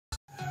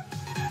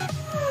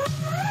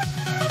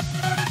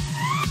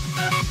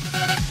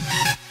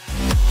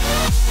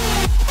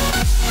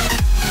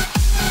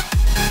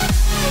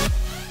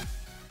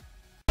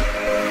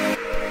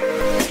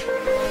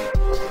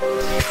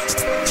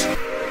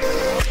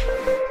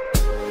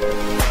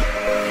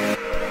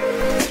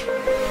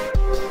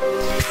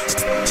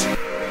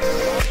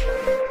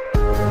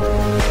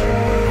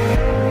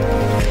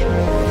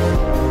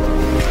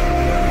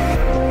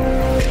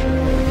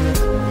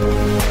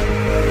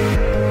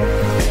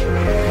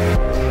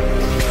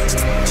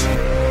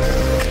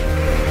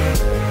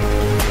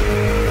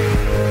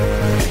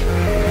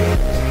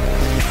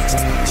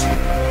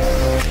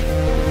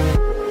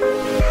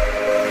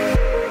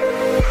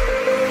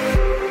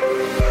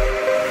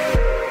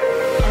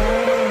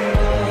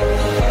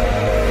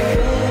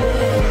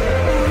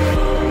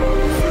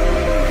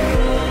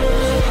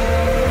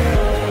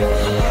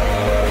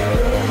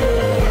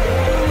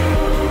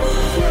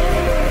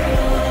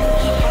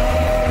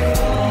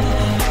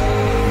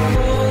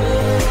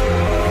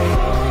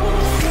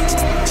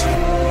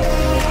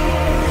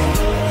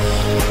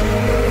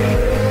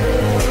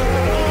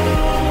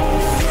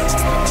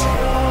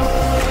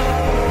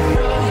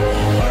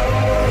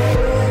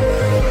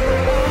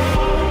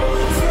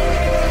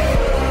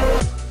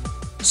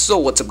So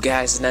what's up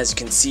guys, and as you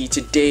can see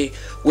today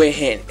we're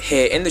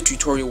here in the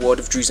tutorial world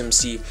of Drew's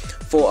MC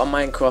for a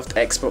Minecraft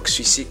Xbox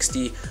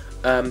 360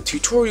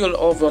 tutorial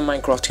of a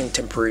Minecraft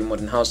contemporary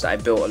modern house that I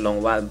built a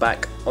long while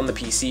back on the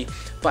PC,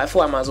 but I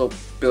thought I might as well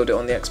build it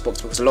on the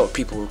Xbox because a lot of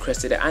people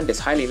requested it and it's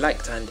highly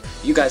liked and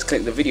you guys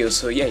clicked the video,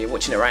 so yeah, you're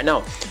watching it right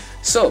now.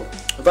 So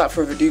without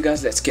further ado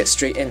guys, let's get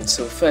straight in.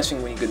 So first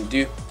thing what you're going to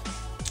do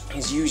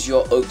is use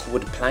your oak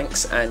wood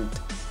planks and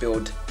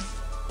build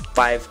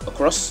 5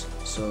 across.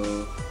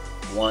 So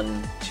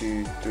 1,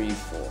 2, 3,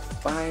 4,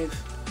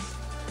 5,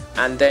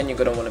 and then you're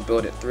going to want to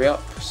build it 3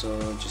 up, so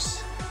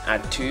just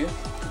add 2 to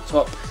the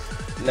top,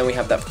 and then we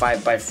have that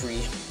 5 by 3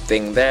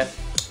 thing there,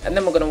 and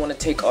then we're going to want to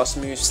take our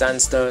smooth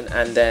sandstone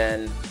and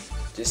then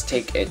just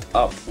take it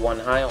up 1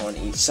 higher on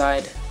each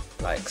side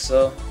like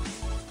so,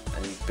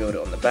 and build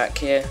it on the back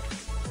here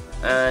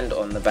and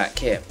on the back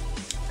here,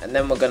 and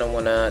then we're going to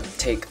want to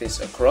take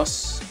this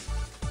across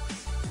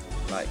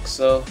like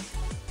so,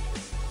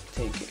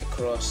 take it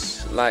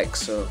across like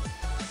so,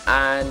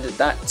 and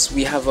that's,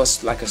 we have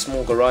us like a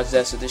small garage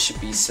there, so this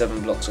should be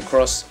 7 blocks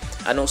across.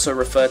 And also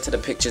refer to the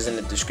pictures in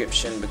the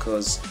description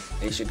because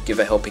they should give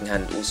a helping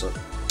hand also.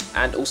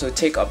 And also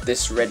take up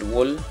this red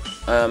wool,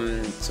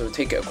 so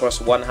take it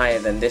across 1 higher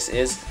than this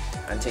is,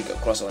 and take it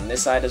across on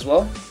this side as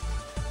well.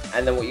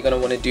 And then what you're going to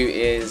want to do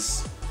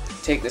is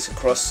take this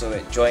across so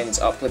it joins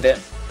up with it,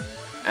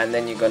 and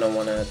then you're going to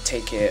want to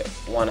take it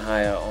 1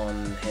 higher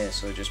on here,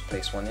 so just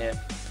place 1 here,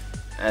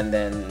 and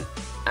then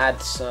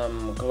add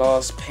some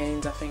glass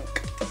panes I think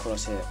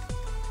across here,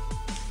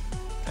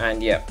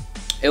 and yeah,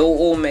 it will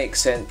all make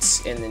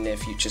sense in the near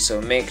future, so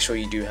make sure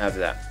you do have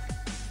that.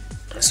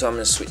 So I'm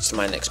going to switch to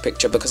my next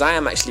picture because I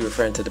am actually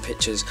referring to the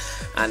pictures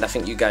and I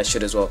think you guys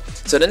should as well.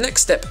 So the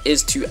next step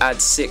is to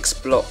add 6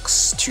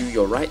 blocks to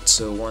your right,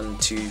 so 1,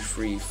 2,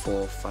 3,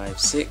 4, 5,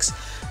 6,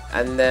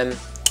 and then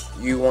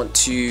you want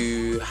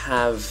to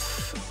have,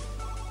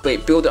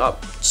 build it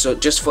up, so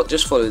just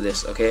follow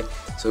this, okay?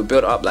 So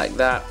build it up like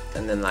that,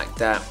 and then like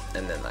that,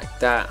 and then like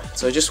that,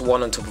 so just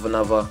one on top of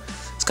another.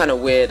 It's kind of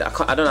weird, I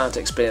don't know how to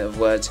explain it with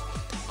words,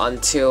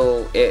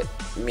 until it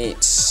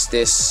meets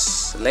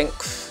this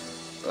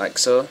length like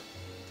so.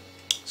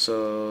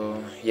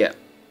 So yeah,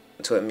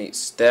 until it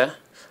meets there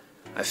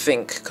I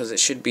think, because it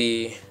should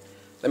be,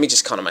 let me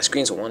just count on my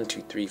screen, so 1,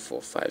 2, 3,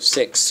 4, 5,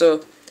 6,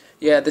 so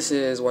yeah, this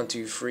is 1,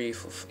 2, 3,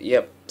 4, 5,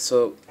 yep.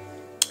 So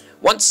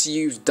once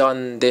you've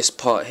done this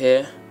part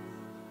here,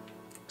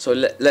 so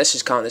let's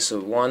just count this, so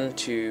 1,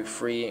 2,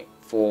 3,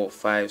 4,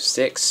 5,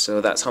 6, so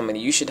that's how many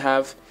you should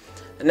have.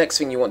 The next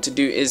thing you want to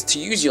do is to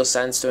use your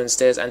sandstone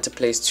stairs and to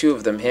place 2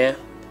 of them here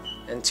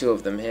and 2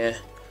 of them here,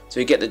 so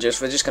you get the gist.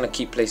 We're just going to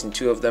keep placing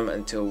 2 of them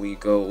until we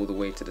go all the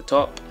way to the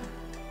top,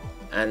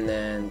 and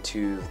then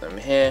 2 of them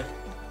here,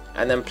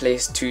 and then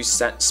place 2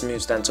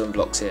 smooth sandstone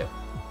blocks here.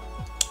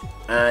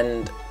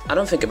 And I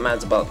don't think it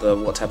matters about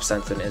what type of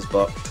sandstone it is,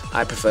 but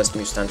I prefer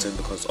smooth sandstone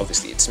because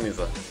obviously it's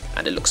smoother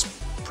and it looks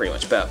pretty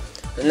much better.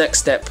 The next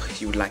step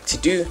you would like to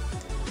do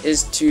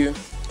is to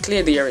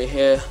clear the area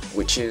here,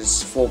 which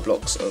is 4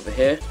 blocks over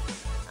here,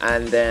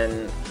 and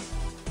then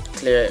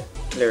clear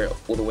it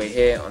all the way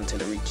here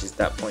until it reaches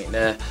that point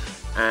there,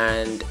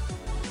 and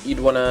you'd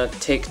want to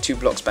take 2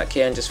 blocks back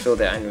here and just fill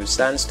that in with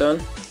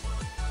sandstone,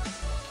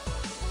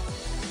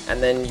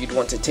 and then you'd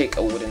want to take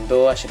a wooden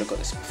door, I should have got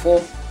this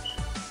before,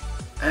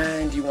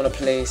 and you want to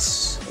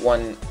place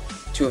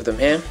 2 of them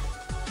here,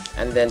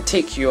 and then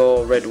take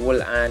your red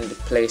wool and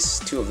place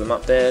 2 of them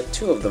up there,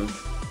 2 of them,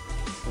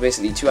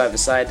 basically 2 either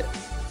side,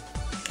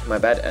 my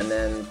bad, and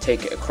then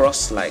take it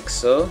across like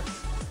so,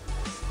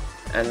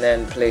 and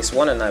then place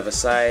 1 on either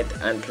side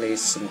and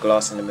place some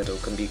glass in the middle,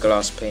 can be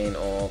glass pane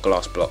or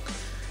glass block.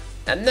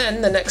 And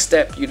then the next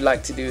step you'd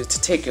like to do is to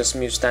take your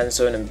smooth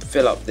sandstone and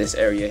fill up this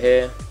area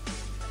here,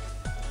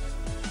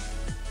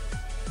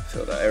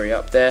 fill that area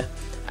up there,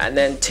 and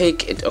then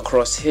take it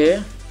across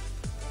here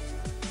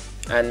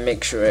and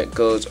make sure it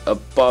goes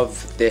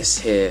above this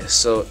here,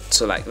 so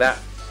like that.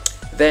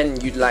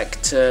 Then you'd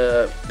like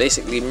to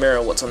basically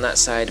mirror what's on that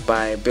side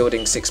by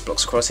building 6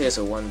 blocks across here,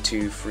 so 1,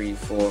 2, 3,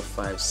 4,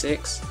 5,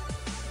 6,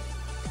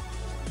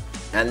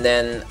 and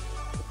then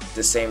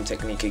the same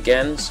technique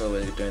again, so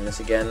we're doing this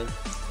again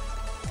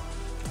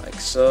like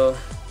so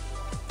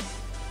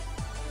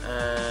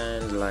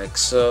and like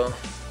so,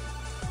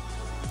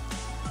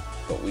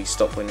 but we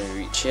stop when we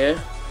reach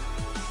here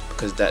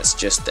because that's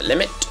just the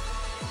limit.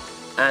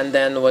 And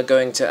then we're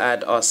going to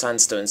add our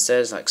sandstone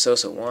stairs like so,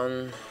 so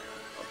 1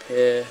 up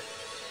here.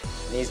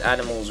 And these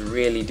animals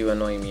really do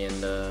annoy me in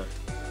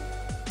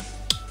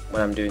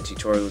when I'm doing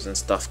tutorials and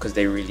stuff, because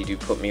they really do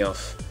put me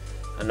off.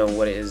 I know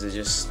what it is,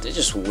 they're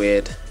just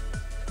weird.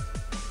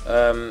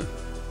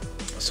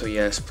 So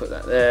yeah, let's put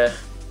that there.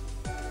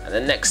 And the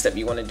next step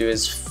you want to do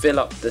is fill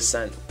up the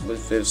sand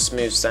with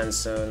smooth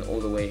sandstone all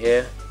the way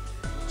here,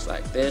 just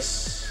like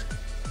this.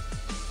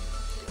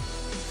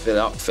 Fill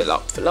up, fill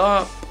up, fill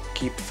up.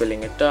 Keep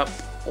filling it up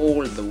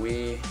all the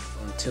way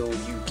until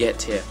you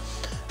get here.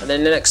 And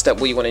then the next step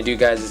what you want to do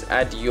guys is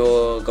add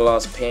your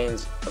glass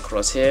panes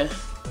across here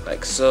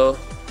like so,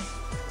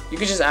 You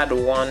could just add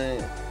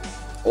one,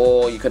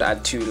 or you could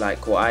add two,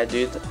 like what I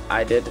did.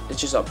 It's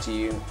just up to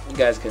you. You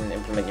guys can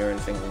implement your own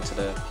thing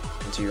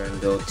into your own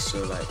build.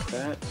 So like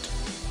that,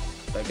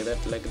 like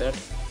that, like that,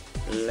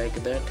 like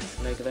that,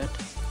 like that,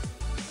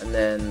 and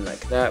then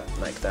like that,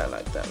 like that,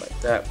 like that,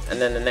 like that, and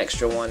then an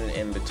extra one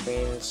in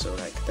between. So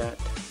like that,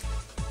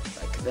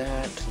 like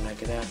that, like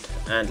that,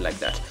 and like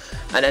that.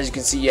 And as you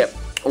can see, yep,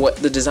 what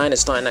the design is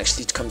starting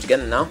actually to come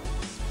together now.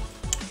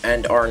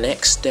 And our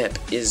next step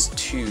is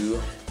to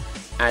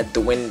add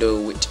the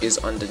window, which is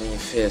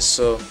underneath here.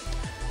 So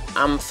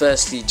I'm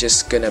firstly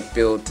just gonna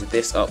build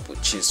this up,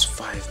 which is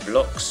 5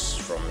 blocks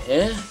from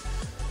here,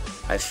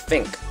 I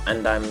think,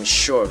 and I'm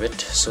sure of it.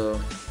 So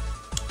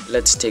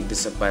let's take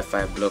this up by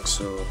 5 blocks.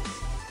 So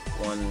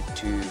 1,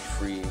 2,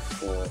 3,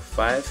 4,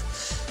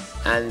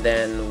 5, and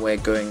then we're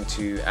going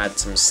to add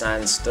some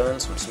sandstone,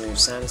 some smooth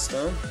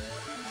sandstone,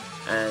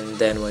 and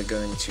then we're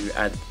going to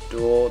add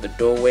the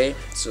doorway.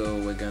 So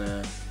we're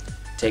gonna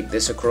take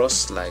this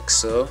across like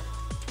so,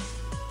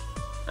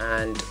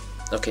 and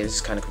okay, this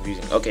is kind of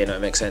confusing. Okay, no, it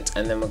makes sense.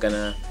 And then we're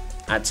gonna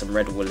add some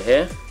red wool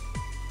here.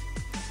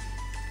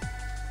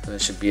 So there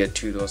should be a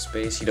 2-door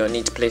space. You don't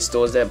need to place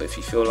doors there, but if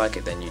you feel like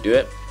it, then you do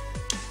it.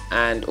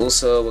 And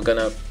also we're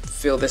gonna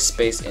fill this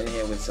space in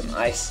here with some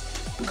ice,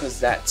 because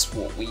that's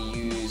what we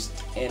used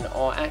in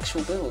our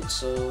actual build.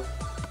 So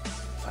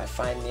if I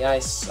find the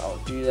ice, I'll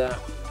do that.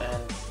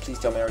 And please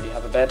tell me I already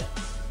have a bed.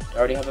 I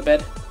already have a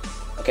bed?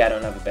 Okay, I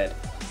don't have a bed,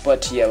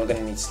 but yeah, we're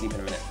gonna need to sleep in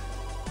a minute.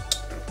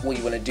 What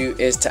you want to do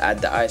is to add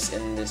the ice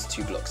in this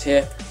 2 blocks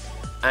here,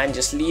 and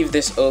just leave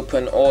this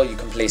open, or you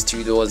can place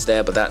 2 doors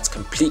there, but that's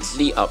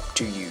completely up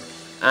to you.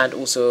 And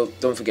also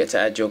don't forget to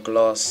add your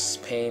glass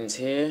panes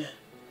here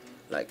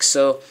like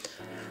so.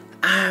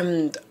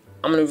 And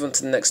I'm gonna move on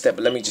to the next step,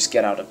 but let me just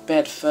get out of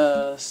bed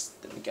first.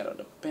 Let me get out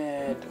of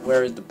bed.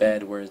 Where is the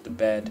bed? Where is the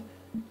bed?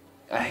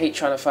 I hate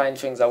trying to find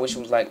things. I wish it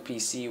was like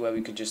PC where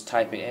we could just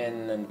type it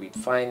in and we'd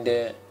find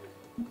it.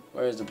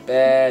 Where is the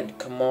bed?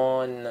 Come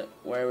on,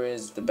 where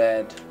is the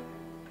bed?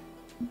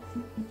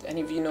 Do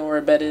any of you know where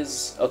a bed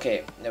is?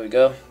 Okay, there we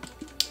go.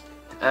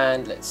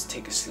 And let's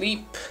take a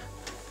sleep.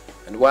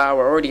 And wow,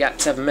 we're already at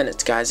 7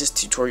 minutes, guys. This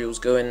tutorial's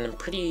going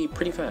pretty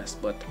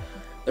fast, but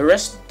the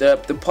rest,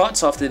 the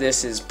parts after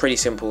this is pretty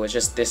simple. It's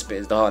just this bit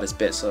is the hardest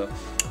bit, so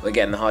we're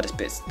getting the hardest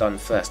bits done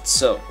first.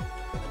 So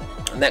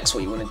next,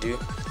 what you want to do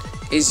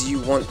is you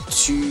want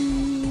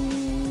to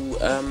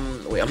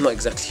wait, I'm not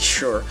exactly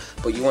sure,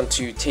 but you want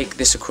to take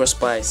this across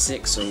by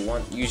 6. So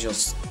use your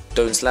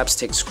stone slabs,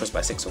 take this across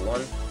by 6. So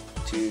 1,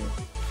 2,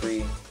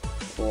 3,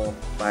 4,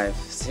 5,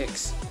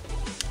 6,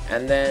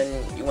 and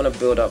then you want to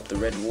build up the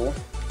red wall.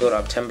 Build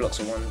up 10 blocks.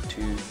 So 1,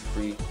 2,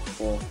 3,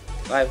 4,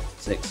 5,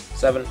 6,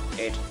 7,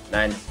 8,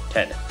 9,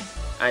 10,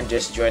 and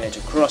just join it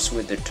across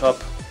with the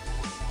top,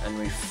 and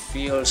we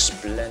feel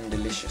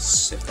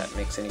splendilicious, if that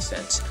makes any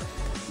sense.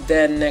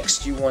 Then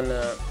next you want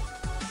to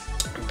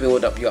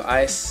build up your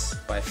ice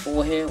by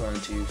 4 here.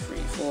 1, 2, 3,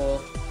 4,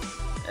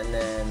 and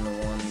then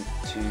 1,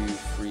 2,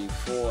 3,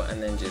 4,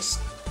 and then just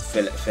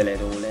fill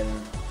it all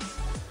in,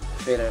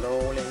 fill it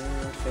all in,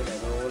 fill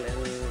it all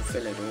in,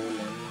 fill it all in.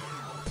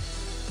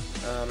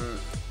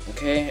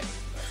 Okay,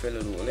 fill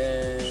it all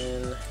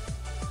in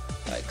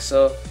like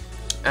so,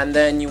 and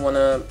then you want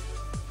to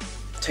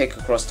take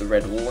across the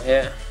red wall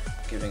here,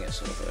 giving it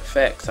sort of an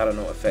effect. I don't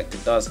know what effect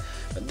it does,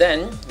 but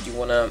then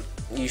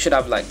you should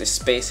have like this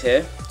space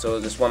here, so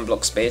this 1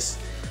 block space,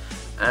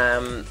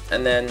 and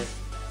then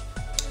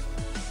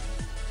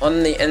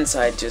on the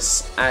inside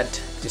just add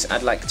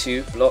like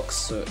 2 blocks,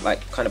 so it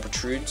like kind of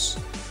protrudes,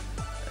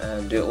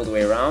 and do it all the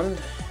way around,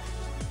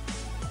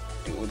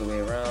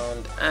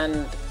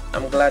 and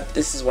I'm glad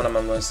this is one of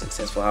my most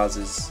successful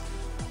houses,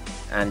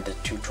 and the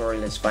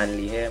tutorial is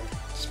finally here.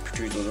 Just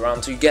protrudes all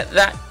around, so you get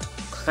that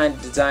kind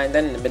of design.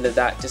 Then in the middle of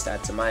that, just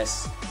add some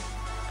ice,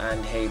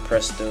 and hey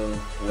presto,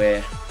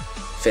 we're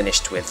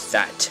finished with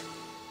that.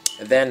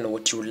 Then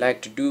what you would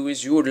like to do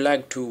is you would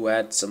like to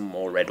add some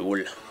more red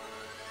wool,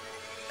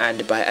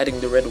 and by adding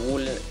the red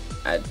wool,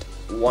 add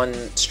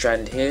 1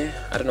 strand here.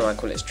 I don't know why I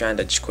call it strand,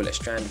 I just call it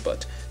strand,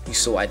 but you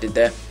saw what I did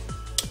there.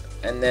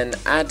 And then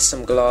add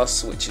some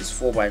glass, which is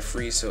 4 by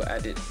 3, so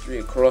add it 3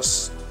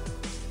 across.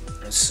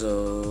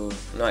 So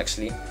no,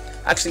 actually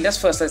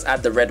let's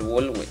add the red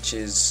wool, which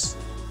is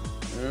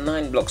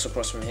 9 blocks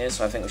across from here,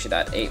 so I think we should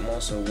add 8 more.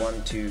 So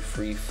 1, 2,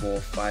 3, 4,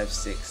 5,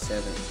 6,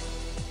 7,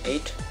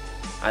 8.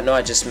 I know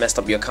I just messed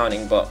up your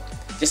counting, but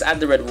just add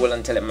the red wool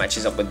until it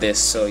matches up with this.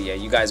 So yeah,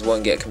 you guys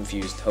won't get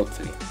confused,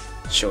 hopefully.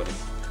 Surely,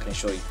 I can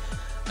assure you.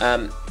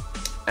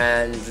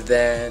 And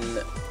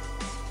then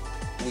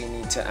we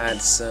need to add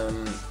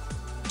some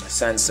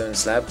sandstone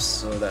slabs,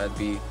 so that'd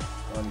be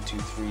 1, 2,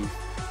 3,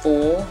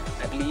 4,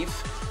 I believe.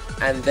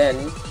 And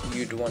then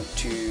you'd want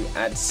to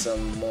add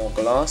some more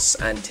glass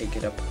and take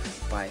it up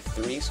by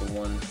 3. So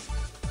 1,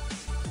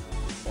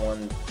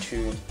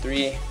 2,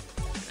 3,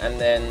 and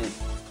then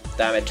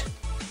damn it,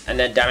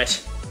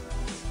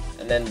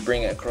 and then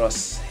bring it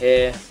across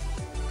here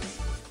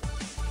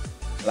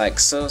like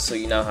so. So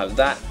you now have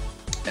that,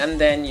 and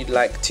then you'd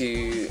like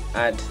to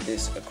add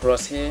this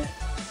across here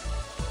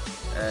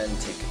and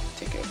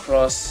take it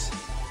across,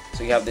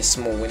 so you have this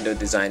small window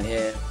design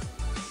here,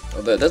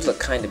 although it does look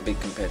kind of big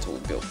compared to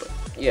what we built, but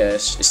yeah,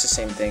 it's the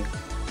same thing.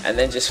 And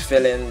then just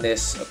fill in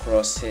this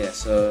across here,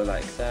 so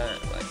like that,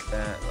 like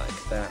that,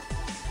 like that,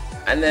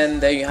 and then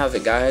there you have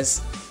it,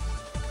 guys.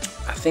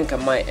 I think I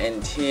might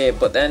end here,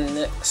 but then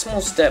a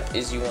small step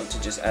is you want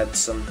to just add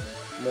some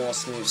more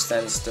smooth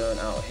sandstone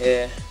out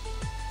here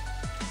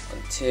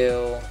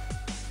until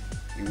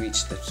you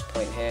reach this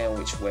point here,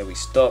 where we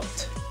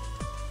stopped.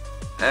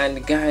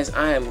 And guys,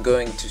 I am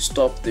going to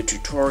stop the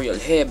tutorial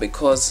here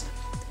because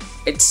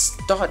it's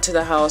start to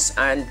the house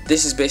and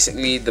this is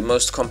basically the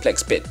most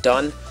complex bit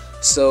done.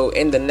 So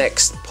in the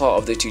next part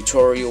of the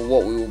tutorial,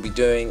 what we will be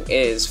doing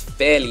is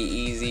fairly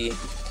easy,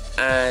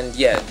 and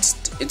yeah,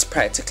 it's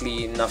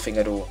practically nothing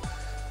at all.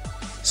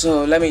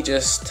 So let me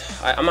just,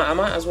 I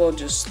might as well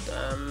just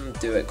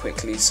do it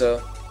quickly. So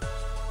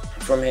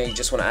from here you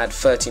just want to add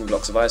 13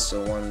 blocks of ice,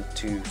 so 1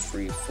 2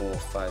 3 4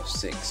 5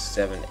 6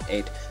 7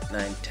 8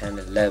 9 10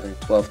 11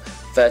 12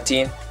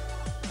 13,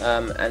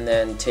 and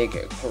then take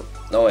it,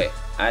 no wait,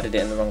 added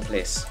it in the wrong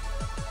place,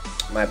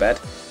 my bad.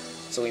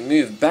 So we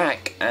move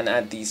back and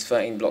add these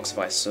 13 blocks of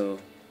ice, so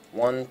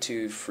 1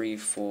 2 3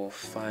 4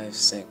 5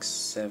 6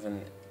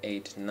 7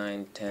 8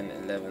 9 10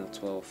 11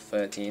 12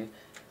 13,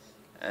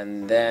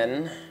 and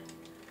then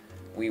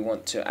we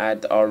want to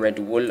add our red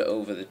wool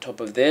over the top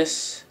of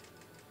this,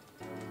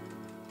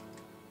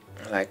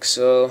 like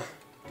so,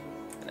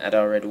 and add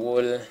our red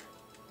wool,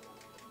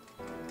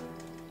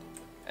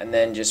 and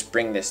then just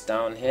bring this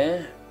down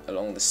here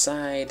along the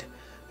side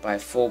by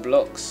 4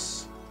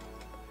 blocks,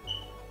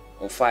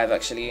 or 5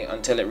 actually,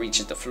 until it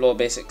reaches the floor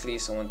basically.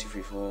 So 1 2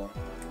 3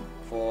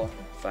 4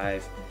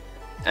 5,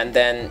 and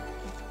then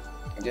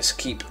just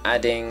keep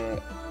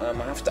adding. I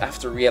have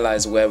to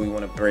realize where we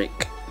want to break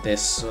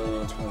this,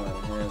 so it's more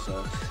around here,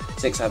 so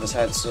 6 either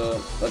side.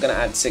 So we're gonna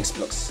add 6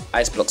 blocks,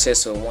 ice blocks here,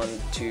 so 1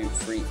 2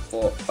 3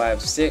 4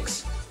 5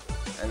 6,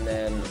 and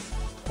then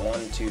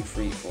 1 2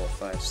 3 4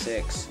 5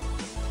 6,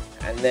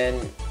 and then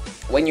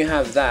when you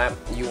have that,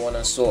 you want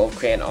to sort of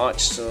create an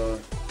arch. So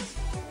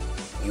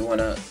you want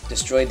to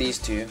destroy these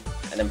two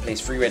and then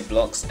place 3 red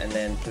blocks and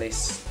then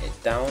place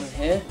it down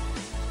here,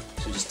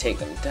 so just take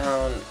them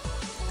down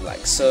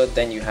like so.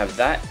 Then you have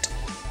that.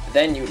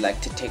 Then you'd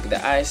like to take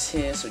the ice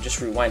here, so just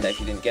rewind that if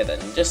you didn't get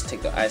that, and just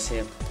take the ice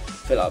here,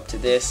 fill up to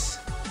this,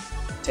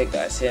 take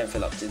the ice here and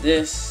fill up to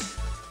this.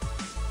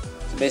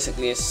 So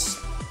basically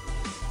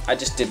I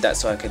just did that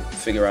so I could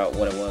figure out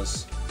what it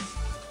was.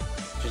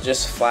 So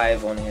just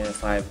 5 on here,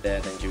 5 there,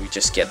 then you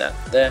just get that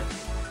there.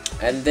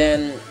 And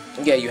then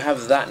yeah, you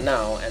have that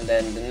now, and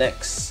then the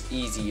next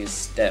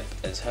easiest step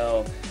as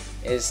hell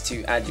is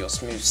to add your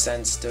smooth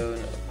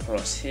sandstone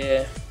across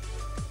here.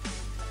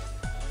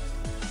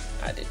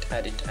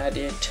 Add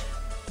it,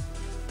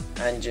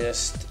 and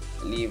just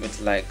leave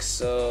it like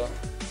so.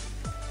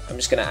 I'm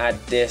just gonna add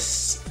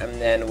this,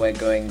 and then we're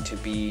going to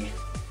be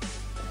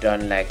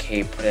done like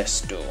hey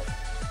presto.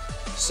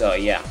 So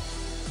yeah,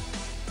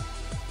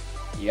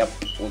 yep,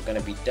 we're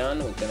gonna be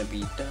done, we're gonna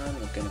be done,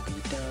 we're gonna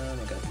be done,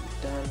 we're gonna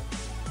be done.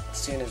 As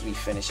soon as we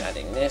finish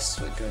adding this,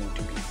 we're going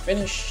to be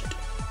finished.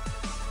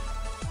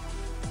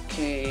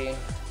 Okay,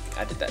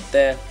 added that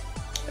there,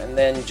 and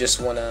then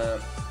just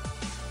wanna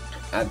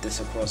add this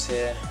across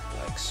here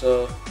like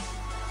so,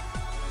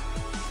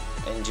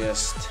 and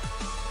just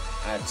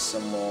add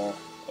some more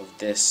of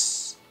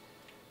this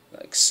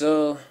like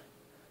so.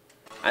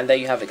 And there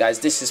you have it, guys.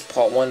 This is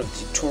part 1 of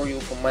the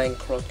tutorial for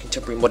Minecraft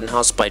Contemporary Modern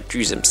House by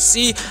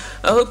DrewsMC.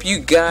 I hope you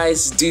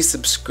guys do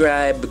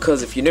subscribe,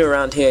 because if you're new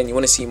around here and you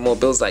want to see more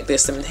builds like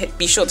this, then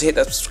be sure to hit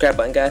that subscribe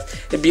button, guys.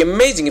 It'd be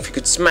amazing if you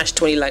could smash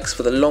 20 likes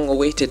for the long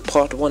awaited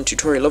part 1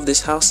 tutorial of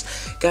this house,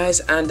 guys,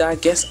 and I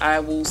guess I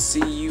will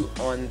see you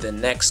on the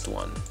next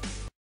one.